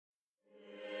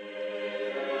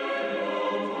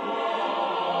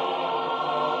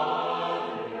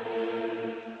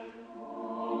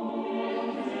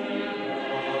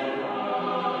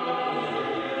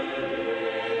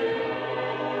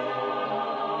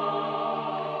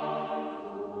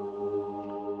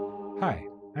Hi,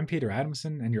 I'm Peter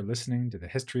Adamson, and you're listening to the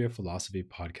History of Philosophy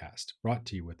podcast, brought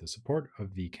to you with the support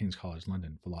of the King's College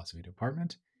London Philosophy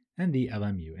Department and the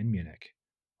LMU in Munich,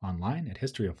 online at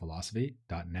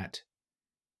historyofphilosophy.net.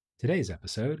 Today's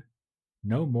episode,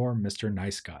 No More Mr.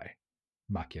 Nice Guy,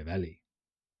 Machiavelli.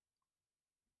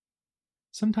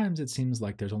 Sometimes it seems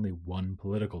like there's only one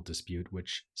political dispute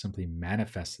which simply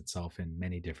manifests itself in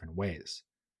many different ways.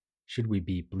 Should we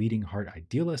be bleeding heart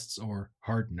idealists or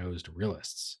hard-nosed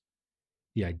realists?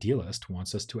 The idealist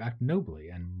wants us to act nobly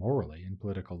and morally in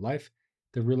political life.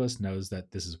 The realist knows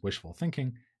that this is wishful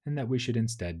thinking and that we should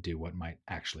instead do what might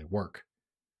actually work.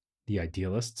 The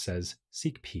idealist says,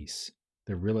 seek peace.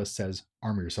 The realist says,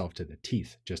 arm yourself to the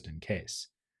teeth just in case.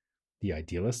 The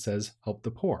idealist says, help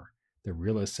the poor. The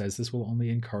realist says this will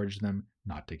only encourage them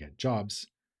not to get jobs.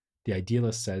 The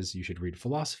idealist says you should read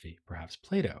philosophy, perhaps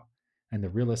Plato, and the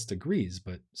realist agrees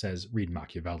but says read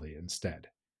Machiavelli instead.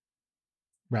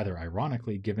 Rather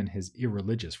ironically, given his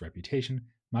irreligious reputation,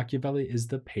 Machiavelli is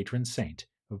the patron saint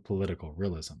of political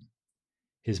realism.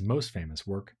 His most famous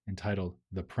work, entitled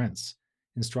The Prince,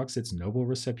 instructs its noble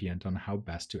recipient on how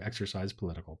best to exercise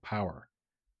political power.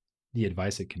 The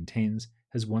advice it contains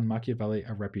has won Machiavelli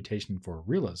a reputation for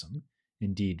realism,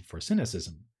 indeed for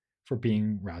cynicism, for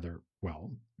being rather,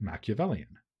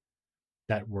 Machiavellian.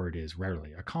 That word is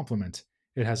rarely a compliment.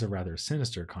 It has a rather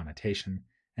sinister connotation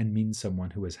and means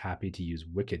someone who is happy to use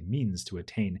wicked means to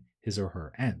attain his or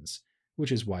her ends,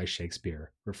 which is why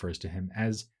Shakespeare refers to him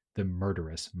as the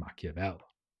murderous Machiavel.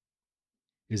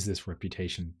 Is this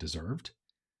reputation deserved?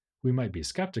 We might be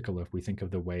skeptical if we think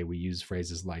of the way we use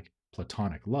phrases like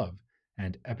platonic love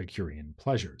and Epicurean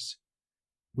pleasures.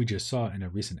 We just saw in a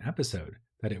recent episode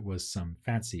that it was some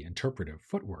fancy interpretive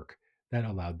footwork that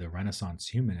allowed the Renaissance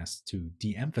humanists to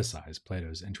de-emphasize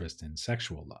Plato's interest in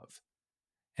sexual love.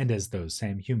 And as those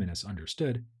same humanists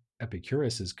understood,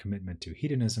 Epicurus's commitment to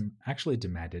hedonism actually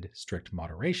demanded strict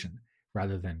moderation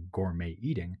rather than gourmet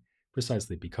eating,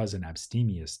 precisely because an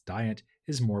abstemious diet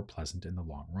is more pleasant in the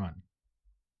long run.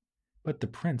 But The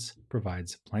Prince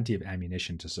provides plenty of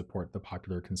ammunition to support the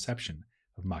popular conception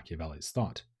of Machiavelli's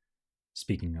thought.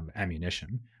 Speaking of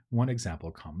ammunition, one example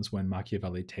comes when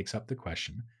Machiavelli takes up the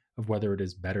question of whether it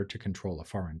is better to control a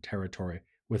foreign territory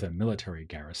with a military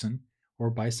garrison or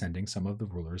by sending some of the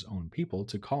ruler's own people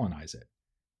to colonize it.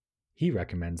 He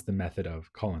recommends the method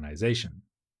of colonization.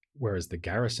 Whereas the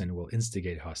garrison will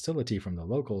instigate hostility from the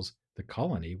locals, the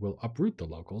colony will uproot the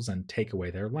locals and take away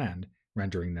their land,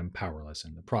 rendering them powerless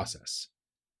in the process.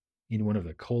 In one of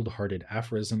the cold-hearted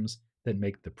aphorisms that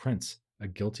make The Prince a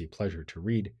guilty pleasure to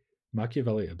read,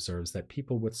 Machiavelli observes that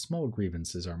people with small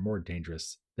grievances are more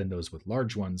dangerous than those with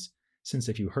large ones, since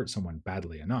if you hurt someone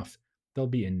badly enough, they'll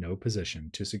be in no position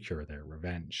to secure their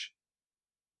revenge.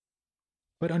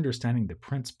 But understanding The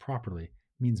Prince properly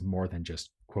means more than just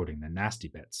quoting the nasty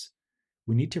bits.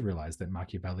 We need to realize that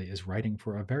Machiavelli is writing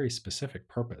for a very specific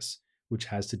purpose, which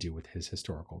has to do with his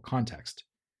historical context.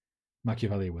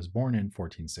 Machiavelli was born in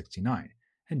 1469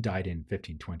 and died in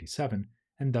 1527,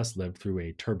 and thus lived through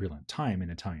a turbulent time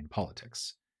in Italian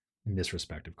politics. In this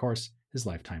respect, of course, his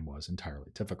lifetime was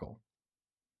entirely typical.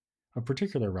 Of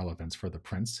particular relevance for The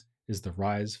Prince is the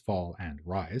rise, fall, and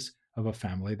rise of a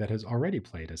family that has already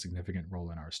played a significant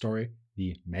role in our story,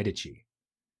 the Medici.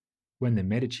 When the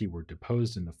Medici were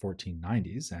deposed in the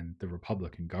 1490s and the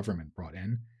Republican government brought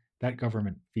in, that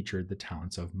government featured the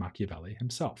talents of Machiavelli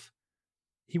himself.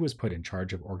 He was put in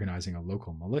charge of organizing a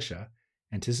local militia,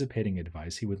 anticipating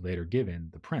advice he would later give in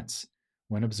The Prince,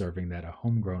 when observing that a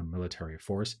homegrown military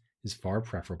force is far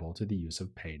preferable to the use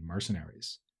of paid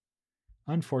mercenaries.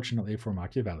 Unfortunately for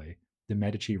Machiavelli, the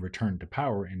Medici returned to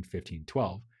power in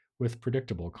 1512 with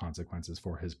predictable consequences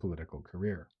for his political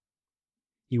career.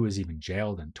 He was even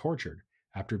jailed and tortured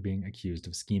after being accused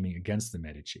of scheming against the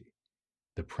Medici.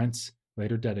 The Prince,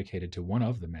 later dedicated to one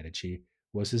of the Medici,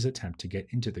 was his attempt to get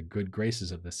into the good graces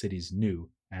of the city's new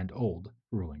and old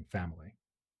ruling family.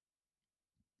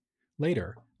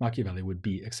 Later, Machiavelli would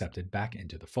be accepted back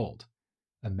into the fold.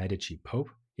 A Medici pope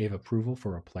gave approval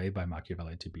for a play by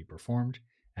Machiavelli to be performed,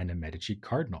 and a Medici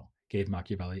cardinal gave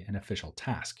Machiavelli an official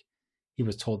task. He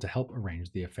was told to help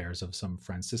arrange the affairs of some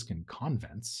Franciscan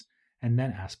convents, and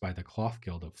then asked by the Cloth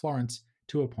Guild of Florence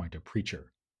to appoint a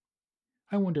preacher.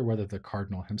 I wonder whether the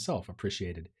cardinal himself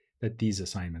appreciated that these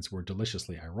assignments were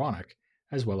deliciously ironic,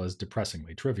 as well as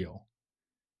depressingly trivial.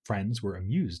 Friends were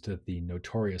amused that the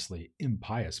notoriously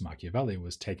impious Machiavelli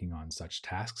was taking on such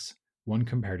tasks. One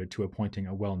compared it to appointing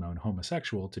a well-known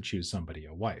homosexual to choose somebody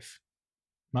a wife.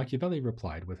 Machiavelli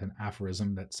replied with an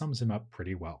aphorism that sums him up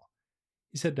pretty well.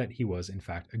 He said that he was in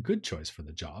fact a good choice for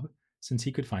the job, since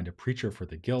he could find a preacher for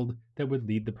the guild that would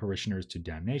lead the parishioners to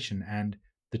damnation, and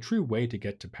the true way to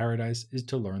get to paradise is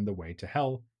to learn the way to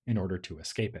hell in order to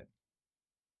escape it.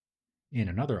 In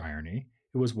another irony,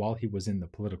 it was while he was in the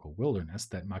political wilderness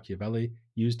that Machiavelli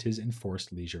used his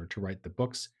enforced leisure to write the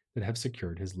books that have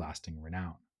secured his lasting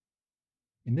renown.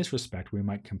 In this respect, we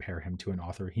might compare him to an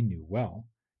author he knew well,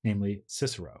 namely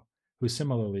Cicero, who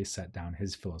similarly set down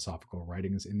his philosophical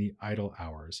writings in the idle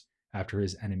hours after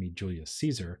his enemy Julius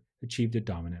Caesar achieved a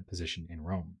dominant position in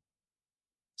Rome.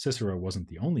 Cicero wasn't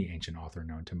the only ancient author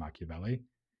known to Machiavelli.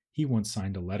 He once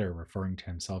signed a letter referring to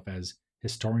himself as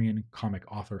historian, comic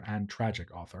author, and tragic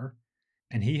author,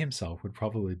 and he himself would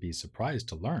probably be surprised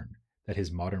to learn that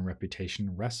his modern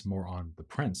reputation rests more on The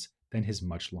Prince than his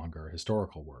much longer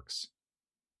historical works.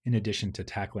 In addition to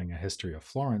tackling a history of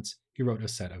Florence, he wrote a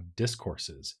set of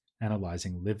discourses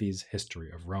analyzing Livy's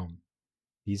history of Rome.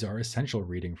 These are essential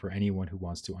reading for anyone who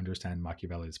wants to understand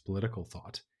Machiavelli's political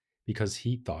thought, because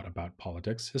he thought about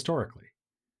politics historically.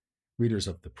 Readers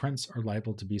of The Prince are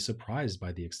liable to be surprised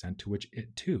by the extent to which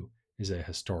it, too, is a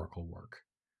historical work.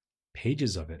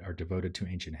 Pages of it are devoted to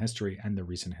ancient history and the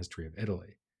recent history of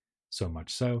Italy, so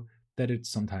much so that it's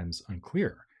sometimes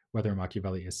unclear whether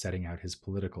Machiavelli is setting out his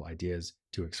political ideas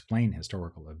to explain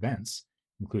historical events,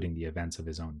 including the events of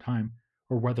his own time,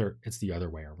 or whether it's the other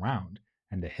way around,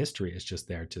 and the history is just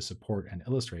there to support and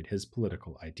illustrate his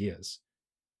political ideas.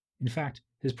 In fact,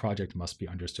 his project must be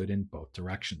understood in both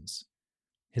directions.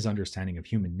 His understanding of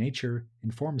human nature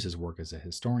informs his work as a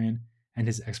historian, and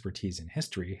his expertise in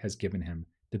history has given him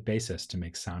the basis to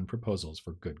make sound proposals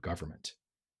for good government.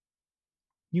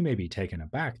 You may be taken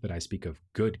aback that I speak of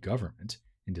good government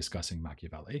in discussing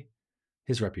Machiavelli.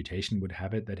 His reputation would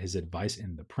have it that his advice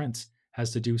in The Prince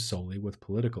has to do solely with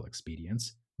political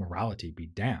expedience, morality be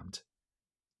damned.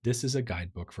 This is a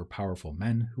guidebook for powerful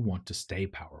men who want to stay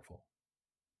powerful.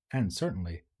 And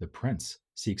certainly, The Prince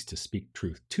seeks to speak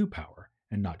truth to power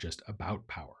and not just about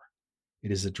power.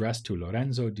 It is addressed to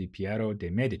Lorenzo di Piero de'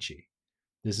 Medici.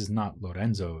 This is not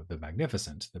Lorenzo the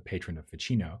Magnificent, the patron of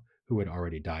Ficino, who had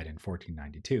already died in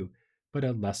 1492, but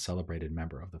a less celebrated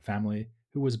member of the family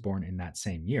who was born in that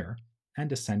same year and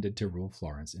descended to rule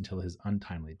Florence until his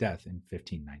untimely death in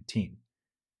 1519.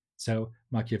 So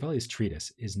Machiavelli's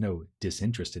treatise is no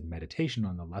disinterested meditation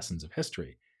on the lessons of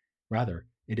history. Rather,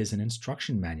 it is an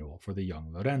instruction manual for the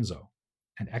young Lorenzo,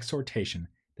 an exhortation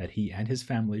that he and his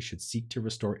family should seek to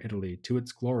restore Italy to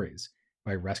its glories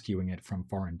by rescuing it from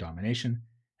foreign domination,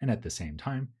 and at the same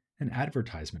time, an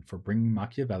advertisement for bringing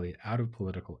Machiavelli out of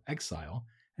political exile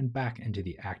and back into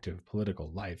the active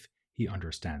political life he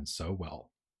understands so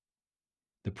well.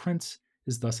 The Prince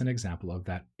is thus an example of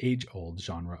that age-old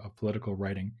genre of political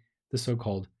writing, the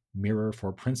so-called mirror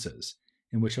for princes,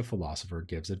 in which a philosopher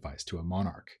gives advice to a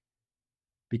monarch.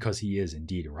 Because he is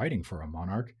indeed writing for a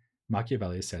monarch,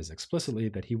 Machiavelli says explicitly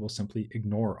that he will simply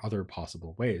ignore other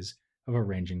possible ways of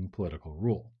arranging political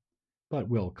rule, but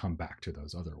we'll come back to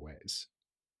those other ways.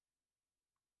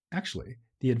 Actually,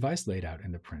 the advice laid out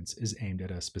in The Prince is aimed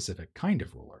at a specific kind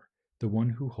of ruler, the one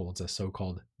who holds a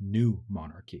so-called new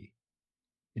monarchy.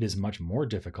 It is much more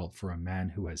difficult for a man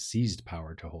who has seized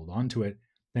power to hold on to it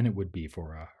than it would be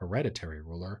for a hereditary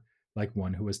ruler, like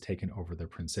one who has taken over the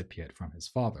principiate from his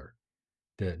father.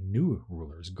 The new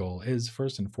ruler's goal is,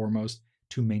 first and foremost,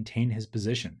 to maintain his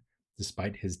position,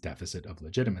 despite his deficit of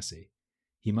legitimacy.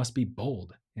 He must be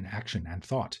bold in action and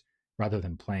thought, rather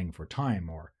than playing for time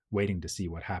or waiting to see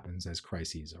what happens as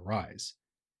crises arise.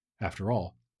 After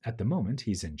all, at the moment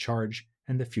he's in charge,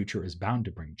 and the future is bound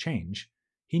to bring change.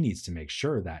 He needs to make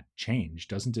sure that change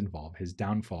doesn't involve his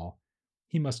downfall.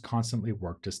 He must constantly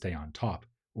work to stay on top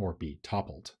or be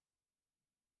toppled.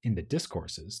 In the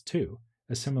discourses, too,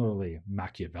 a similarly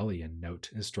Machiavellian note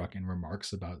is struck in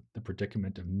remarks about the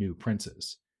predicament of new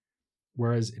princes.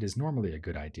 Whereas it is normally a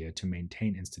good idea to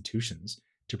maintain institutions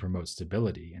to promote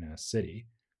stability in a city,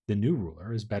 the new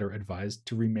ruler is better advised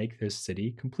to remake this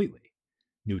city completely.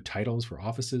 New titles for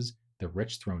offices, the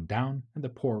rich thrown down, and the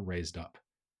poor raised up.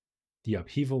 The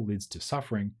upheaval leads to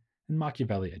suffering, and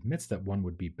Machiavelli admits that one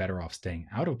would be better off staying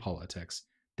out of politics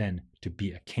than to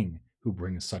be a king who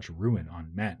brings such ruin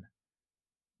on men.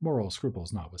 Moral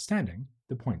scruples notwithstanding,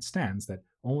 the point stands that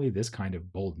only this kind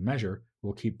of bold measure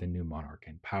will keep the new monarch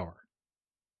in power.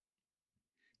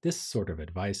 This sort of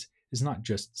advice is not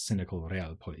just cynical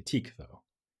realpolitik, though.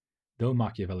 Though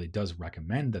Machiavelli does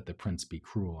recommend that the prince be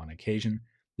cruel on occasion,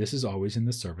 this is always in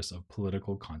the service of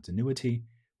political continuity,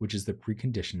 which is the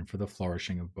precondition for the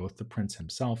flourishing of both the prince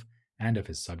himself and of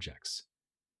his subjects.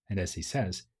 And as he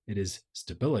says, it is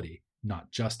stability,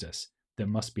 not justice, that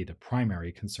must be the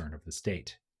primary concern of the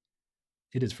state.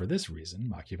 It is for this reason,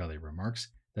 Machiavelli remarks,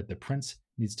 that the prince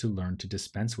needs to learn to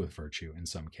dispense with virtue in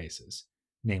some cases,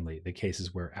 namely the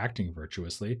cases where acting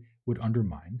virtuously would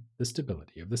undermine the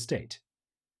stability of the state.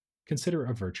 Consider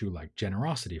a virtue like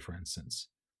generosity, for instance.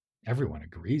 Everyone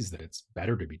agrees that it's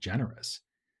better to be generous,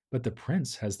 but the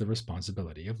prince has the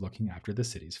responsibility of looking after the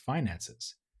city's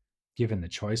finances. Given the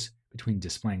choice between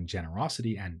displaying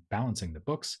generosity and balancing the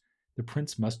books, the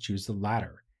prince must choose the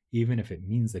latter, even if it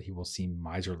means that he will seem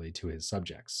miserly to his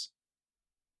subjects.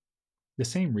 The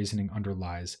same reasoning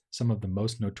underlies some of the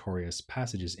most notorious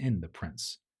passages in The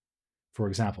Prince. For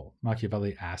example,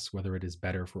 Machiavelli asks whether it is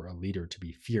better for a leader to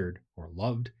be feared or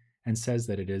loved, and says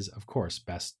that it is, of course,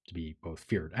 best to be both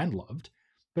feared and loved,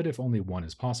 but if only one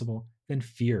is possible, then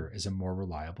fear is a more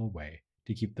reliable way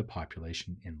to keep the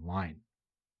population in line.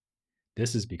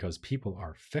 This is because people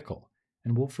are fickle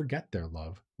and will forget their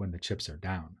love when the chips are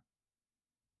down.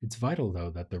 It's vital, though,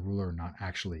 that the ruler not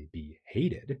actually be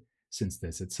hated, since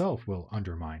this itself will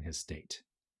undermine his state.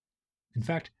 In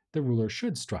fact, the ruler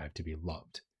should strive to be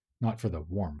loved, not for the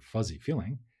warm, fuzzy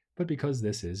feeling, but because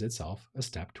this is itself a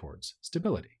step towards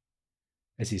stability.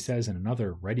 As he says in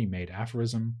another ready-made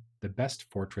aphorism, the best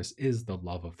fortress is the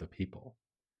love of the people.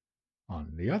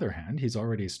 On the other hand, he's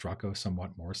already struck a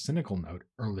somewhat more cynical note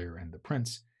earlier in The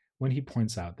Prince, when he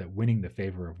points out that winning the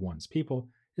favor of one's people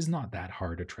is not that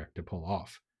hard a trick to pull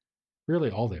off.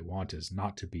 Really, all they want is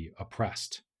not to be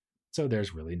oppressed, so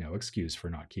there's really no excuse for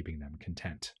not keeping them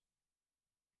content.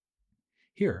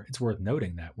 Here, it's worth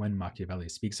noting that when Machiavelli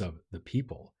speaks of the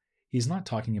people, he's not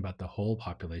talking about the whole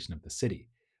population of the city,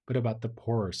 but about the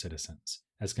poorer citizens,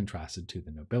 as contrasted to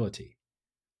the nobility.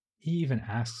 He even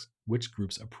asks which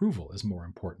group's approval is more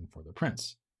important for the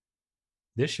prince.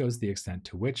 This shows the extent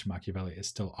to which Machiavelli is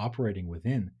still operating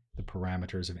within the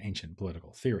parameters of ancient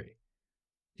political theory.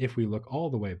 If we look all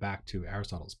the way back to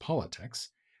Aristotle's Politics,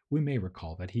 we may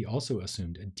recall that he also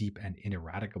assumed a deep and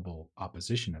ineradicable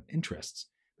opposition of interests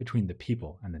between the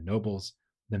people and the nobles,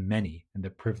 the many and the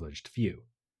privileged few.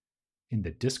 In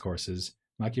the Discourses,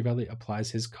 Machiavelli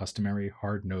applies his customary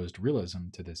hard-nosed realism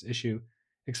to this issue,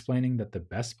 explaining that the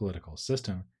best political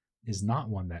system is not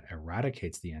one that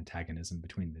eradicates the antagonism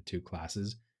between the two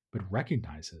classes, but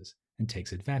recognizes and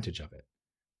takes advantage of it.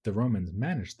 The Romans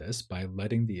managed this by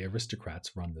letting the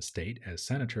aristocrats run the state as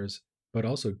senators, but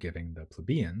also giving the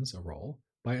plebeians a role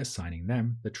by assigning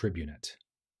them the tribunate.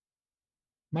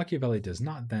 Machiavelli does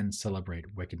not then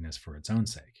celebrate wickedness for its own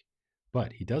sake,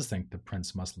 but he does think the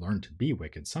prince must learn to be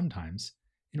wicked sometimes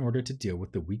in order to deal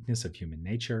with the weakness of human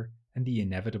nature and the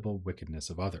inevitable wickedness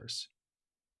of others.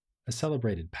 A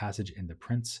celebrated passage in The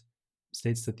Prince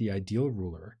states that the ideal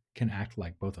ruler can act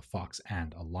like both a fox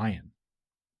and a lion.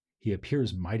 He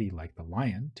appears mighty like the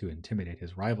lion to intimidate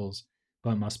his rivals,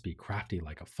 but must be crafty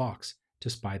like a fox to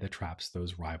spy the traps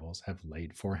those rivals have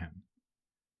laid for him.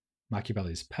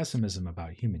 Machiavelli's pessimism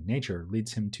about human nature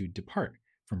leads him to depart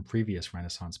from previous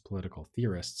Renaissance political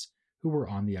theorists who were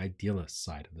on the idealist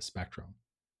side of the spectrum.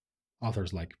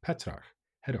 Authors like Petrarch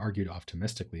had argued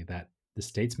optimistically that the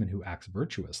statesman who acts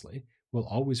virtuously will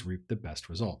always reap the best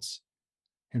results.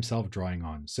 Himself drawing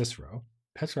on Cicero,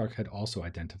 Petrarch had also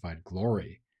identified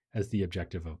glory as the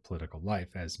objective of political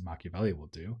life, as Machiavelli will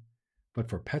do, but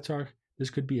for Petrarch, this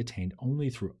could be attained only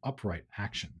through upright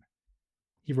action.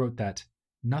 He wrote that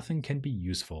nothing can be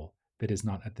useful that is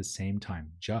not at the same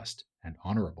time just and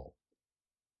honorable.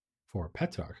 For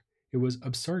Petrarch, it was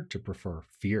absurd to prefer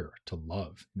fear to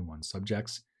love in one's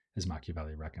subjects, as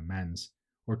Machiavelli recommends,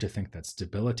 or to think that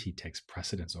stability takes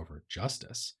precedence over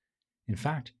justice. In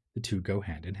fact, the two go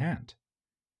hand in hand.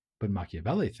 But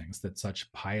Machiavelli thinks that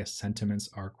such pious sentiments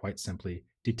are quite simply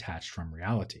detached from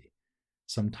reality.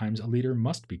 Sometimes a leader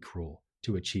must be cruel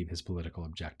to achieve his political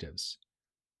objectives.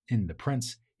 In The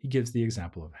Prince, he gives the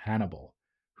example of Hannibal,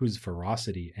 whose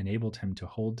ferocity enabled him to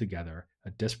hold together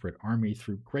a disparate army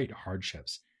through great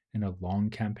hardships in a long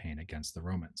campaign against the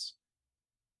Romans.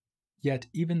 Yet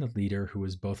even the leader who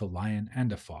is both a lion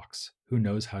and a fox, who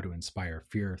knows how to inspire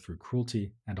fear through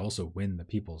cruelty and also win the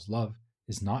people's love,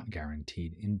 is not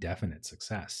guaranteed indefinite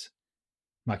success.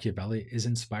 Machiavelli is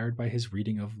inspired by his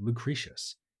reading of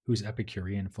Lucretius, whose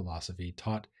Epicurean philosophy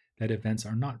taught that events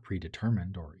are not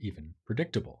predetermined or even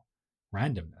predictable.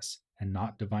 Randomness and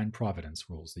not divine providence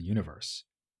rules the universe.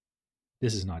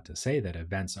 This is not to say that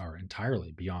events are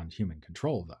entirely beyond human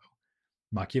control, though.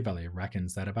 Machiavelli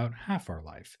reckons that about half our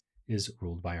life is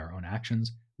ruled by our own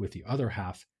actions, with the other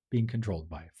half being controlled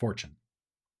by fortune.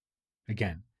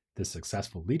 Again, the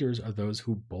successful leaders are those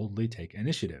who boldly take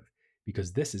initiative,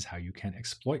 because this is how you can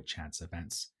exploit chance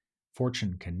events.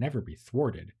 Fortune can never be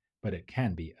thwarted, but it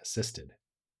can be assisted.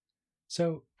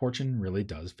 So, fortune really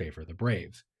does favor the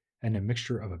brave, and a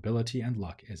mixture of ability and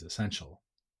luck is essential.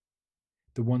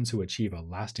 The ones who achieve a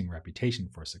lasting reputation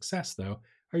for success, though,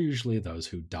 are usually those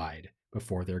who died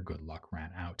before their good luck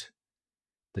ran out.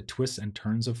 The twists and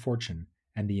turns of fortune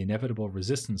and the inevitable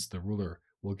resistance the ruler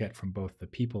will get from both the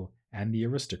people and the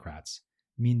aristocrats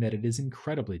mean that it is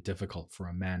incredibly difficult for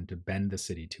a man to bend the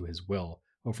city to his will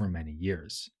over many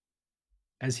years.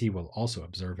 As he will also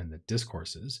observe in the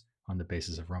discourses, on the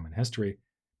basis of Roman history,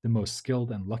 the most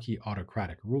skilled and lucky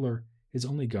autocratic ruler is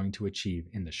only going to achieve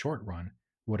in the short run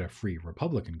what a free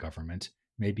republican government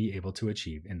may be able to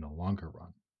achieve in the longer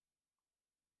run.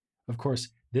 Of course,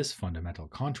 this fundamental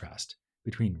contrast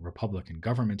between republican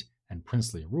government and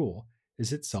princely rule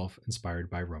is itself inspired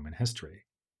by Roman history.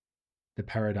 The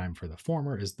paradigm for the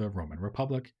former is the Roman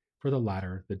Republic, for the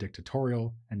latter, the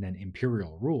dictatorial and then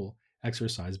imperial rule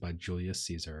exercised by Julius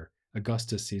Caesar,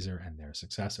 Augustus Caesar, and their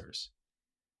successors.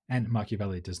 And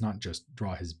Machiavelli does not just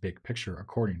draw his big picture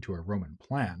according to a Roman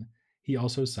plan, he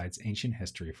also cites ancient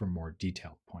history for more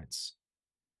detailed points.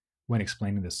 When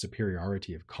explaining the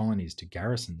superiority of colonies to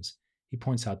garrisons, he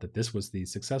points out that this was the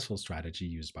successful strategy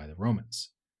used by the Romans.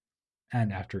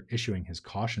 And after issuing his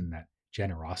caution that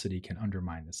generosity can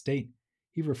undermine the state,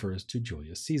 he refers to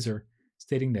Julius Caesar,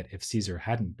 stating that if Caesar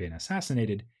hadn't been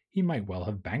assassinated, he might well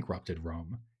have bankrupted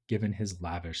Rome, given his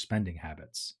lavish spending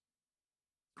habits.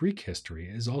 Greek history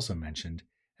is also mentioned,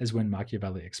 as when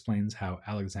Machiavelli explains how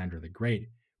Alexander the Great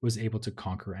was able to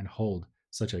conquer and hold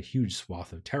such a huge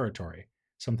swath of territory,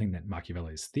 something that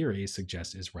Machiavelli's theory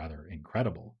suggests is rather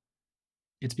incredible.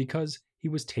 It's because he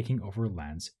was taking over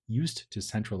lands used to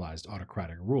centralized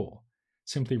autocratic rule,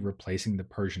 simply replacing the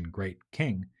Persian great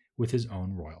king with his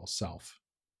own royal self.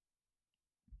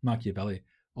 Machiavelli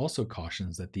also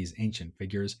cautions that these ancient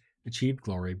figures achieved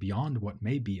glory beyond what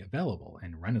may be available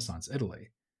in Renaissance Italy.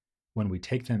 When we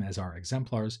take them as our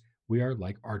exemplars, we are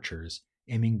like archers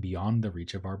aiming beyond the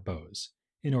reach of our bows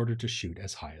in order to shoot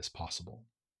as high as possible.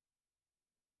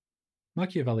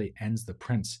 Machiavelli ends The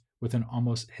Prince with an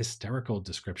almost hysterical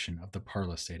description of the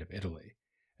parlous state of Italy,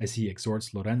 as he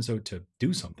exhorts Lorenzo to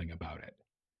do something about it.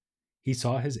 He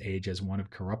saw his age as one of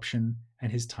corruption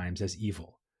and his times as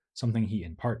evil, something he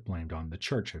in part blamed on the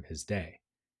church of his day.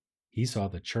 He saw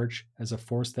the church as a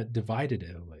force that divided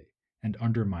Italy and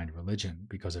undermined religion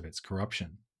because of its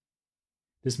corruption.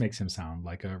 This makes him sound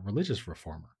like a religious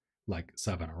reformer, like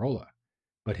Savonarola,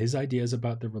 but his ideas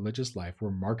about the religious life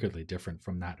were markedly different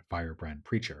from that firebrand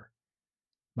preacher.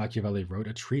 Machiavelli wrote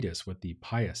a treatise with the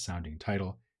pious-sounding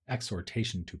title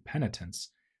Exhortation to Penitence,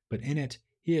 but in it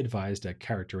he advised a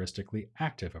characteristically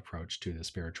active approach to the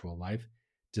spiritual life,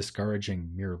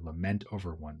 discouraging mere lament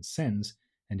over one's sins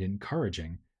and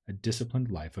encouraging a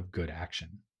disciplined life of good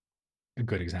action. A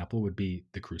good example would be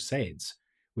the Crusades,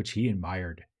 which he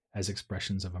admired as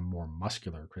expressions of a more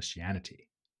muscular Christianity.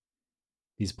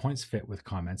 These points fit with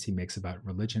comments he makes about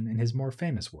religion in his more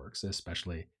famous works,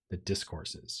 especially the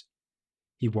Discourses.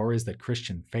 He worries that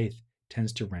Christian faith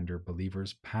tends to render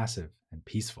believers passive and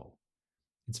peaceful.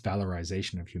 Its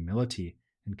valorization of humility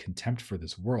and contempt for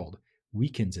this world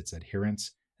weakens its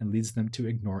adherents and leads them to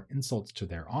ignore insults to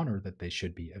their honor that they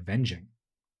should be avenging.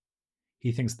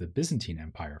 He thinks the Byzantine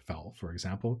Empire fell, for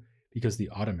example, because the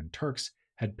Ottoman Turks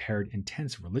had paired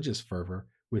intense religious fervor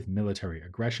with military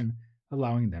aggression,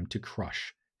 allowing them to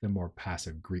crush the more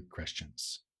passive Greek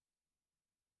Christians.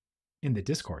 In the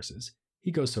Discourses,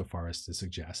 he goes so far as to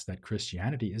suggest that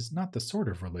Christianity is not the sort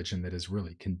of religion that is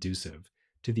really conducive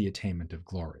to the attainment of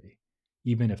glory,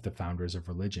 even if the founders of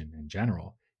religion in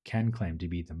general can claim to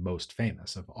be the most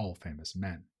famous of all famous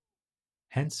men.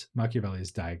 Hence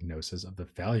Machiavelli's diagnosis of the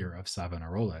failure of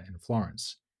Savonarola in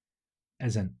Florence.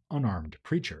 As an unarmed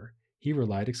preacher, he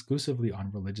relied exclusively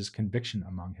on religious conviction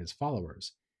among his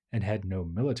followers and had no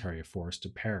military force to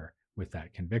pair with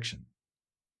that conviction.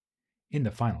 In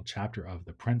the final chapter of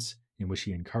The Prince, in which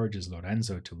he encourages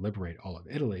Lorenzo to liberate all of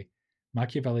Italy,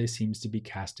 Machiavelli seems to be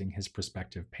casting his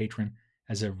prospective patron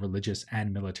as a religious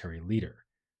and military leader,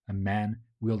 a man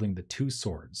wielding the two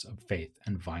swords of faith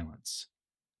and violence.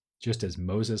 Just as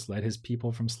Moses led his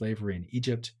people from slavery in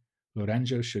Egypt,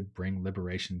 Lorenzo should bring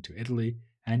liberation to Italy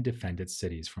and defend its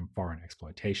cities from foreign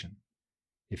exploitation.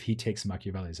 If he takes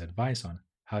Machiavelli's advice on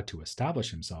how to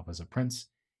establish himself as a prince,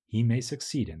 he may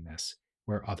succeed in this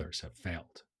where others have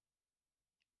failed.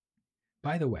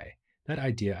 By the way, that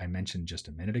idea I mentioned just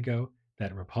a minute ago,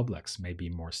 that republics may be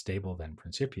more stable than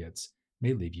principiates,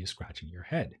 may leave you scratching your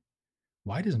head.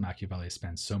 Why does Machiavelli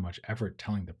spend so much effort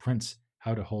telling the prince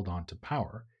how to hold on to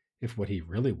power if what he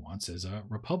really wants is a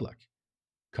republic?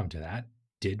 Come to that,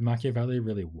 did Machiavelli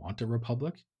really want a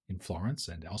republic in Florence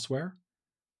and elsewhere?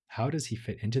 How does he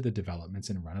fit into the developments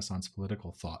in Renaissance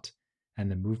political thought and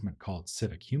the movement called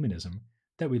civic humanism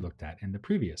that we looked at in the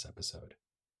previous episode.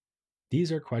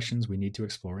 These are questions we need to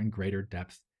explore in greater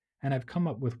depth, and I've come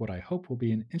up with what I hope will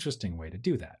be an interesting way to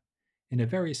do that, in a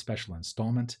very special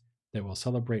installment that will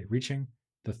celebrate reaching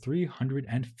the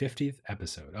 350th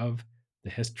episode of The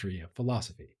History of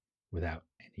Philosophy without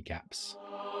any gaps.